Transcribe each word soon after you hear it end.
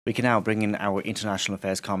We can now bring in our international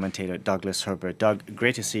affairs commentator, Douglas Herbert. Doug,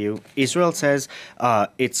 great to see you. Israel says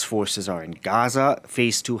its forces are in Gaza.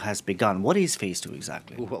 Phase 2 has begun. What is Phase 2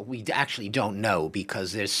 exactly? Well, we actually don't know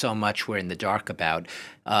because there's so much we're in the dark about,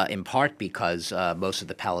 in part because most of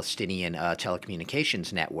the Palestinian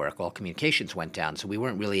telecommunications network, all communications went down. So we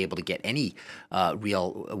weren't really able to get any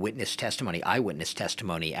real witness testimony, eyewitness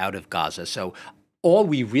testimony out of Gaza. So all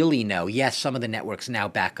we really know, yes, some of the networks now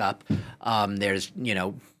back up. There's,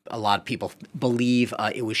 a lot of people believe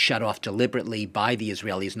it was shut off deliberately by the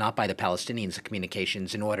Israelis, not by the Palestinians, the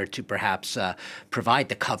communications, in order to perhaps provide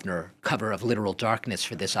the cover of literal darkness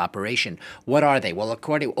for this operation. What are they? Well,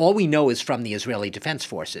 all we know is from the Israeli Defense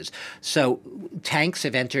Forces. So tanks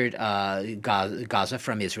have entered Gaza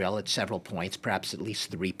from Israel at several points, perhaps at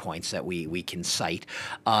least 3 points that we can cite.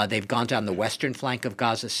 They've gone down the western flank of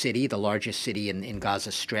Gaza City, the largest city in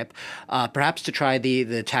Gaza Strip, perhaps to try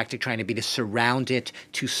the tactic trying to be to surround it,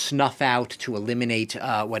 to snuff out, to eliminate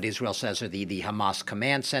what Israel says are the Hamas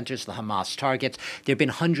command centers, the Hamas targets. There have been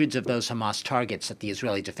hundreds of those Hamas targets that the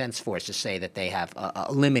Israeli Defense Forces say that they have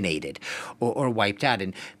eliminated or wiped out.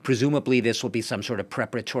 And presumably this will be some sort of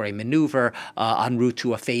preparatory maneuver en route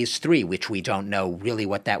to a Phase 3, which we don't know really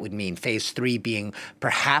what that would mean. Phase 3 being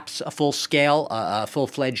perhaps a full-scale,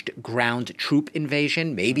 full-fledged ground troop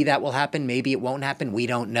invasion. Maybe that will happen. Maybe it won't happen. We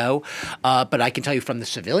don't know. But I can tell you from the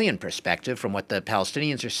civilian perspective, from what the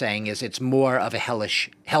Palestinians are saying, is it's more of a hellish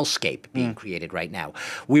hellscape being created right now.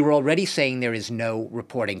 We were already saying there is no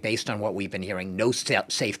reporting, based on what we've been hearing, no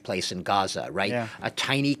safe place in Gaza, right? Yeah. A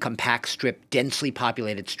tiny, compact strip, densely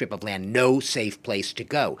populated strip of land, no safe place to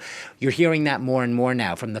go. You're hearing that more and more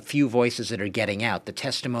now from the few voices that are getting out, the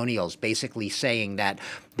testimonials basically saying that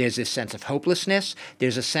there's this sense of hopelessness.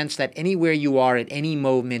 There's a sense that anywhere you are at any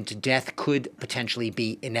moment, death could potentially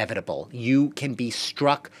be inevitable. You can be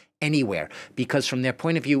struck anywhere, because from their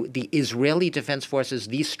point of view, the Israeli Defense Forces,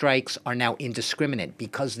 these strikes are now indiscriminate,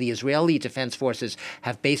 because the Israeli Defense Forces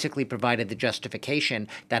have basically provided the justification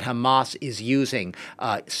that Hamas is using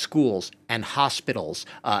schools and hospitals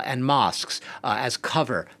and mosques as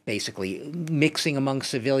cover, basically mixing among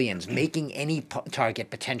civilians, making any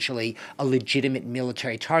target potentially a legitimate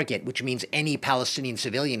military target, which means any Palestinian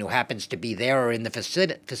civilian who happens to be there or in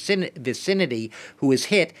the vicinity who is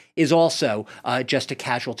hit is also just a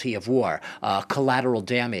casualty of war, collateral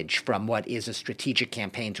damage from what is a strategic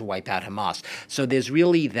campaign to wipe out Hamas. So there's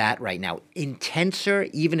really that right now. Intenser,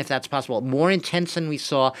 even if that's possible, more intense than we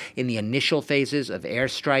saw in the initial phases of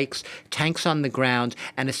airstrikes, tanks on the ground,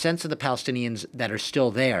 and a sense of the Palestinians that are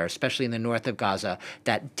still there, especially in the north of Gaza,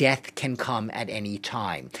 that death can come at any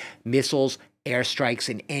time. Missiles, airstrikes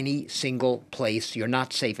in any single place. You're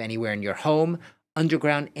not safe anywhere in your home,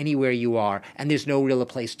 underground, anywhere you are, and there's no real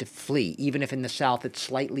place to flee. Even if in the south it's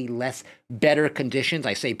slightly less better conditions,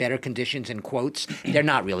 I say better conditions in quotes, they're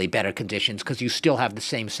not really better conditions, because you still have the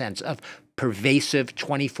same sense of pervasive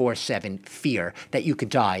 24/7 fear that you could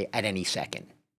die at any second.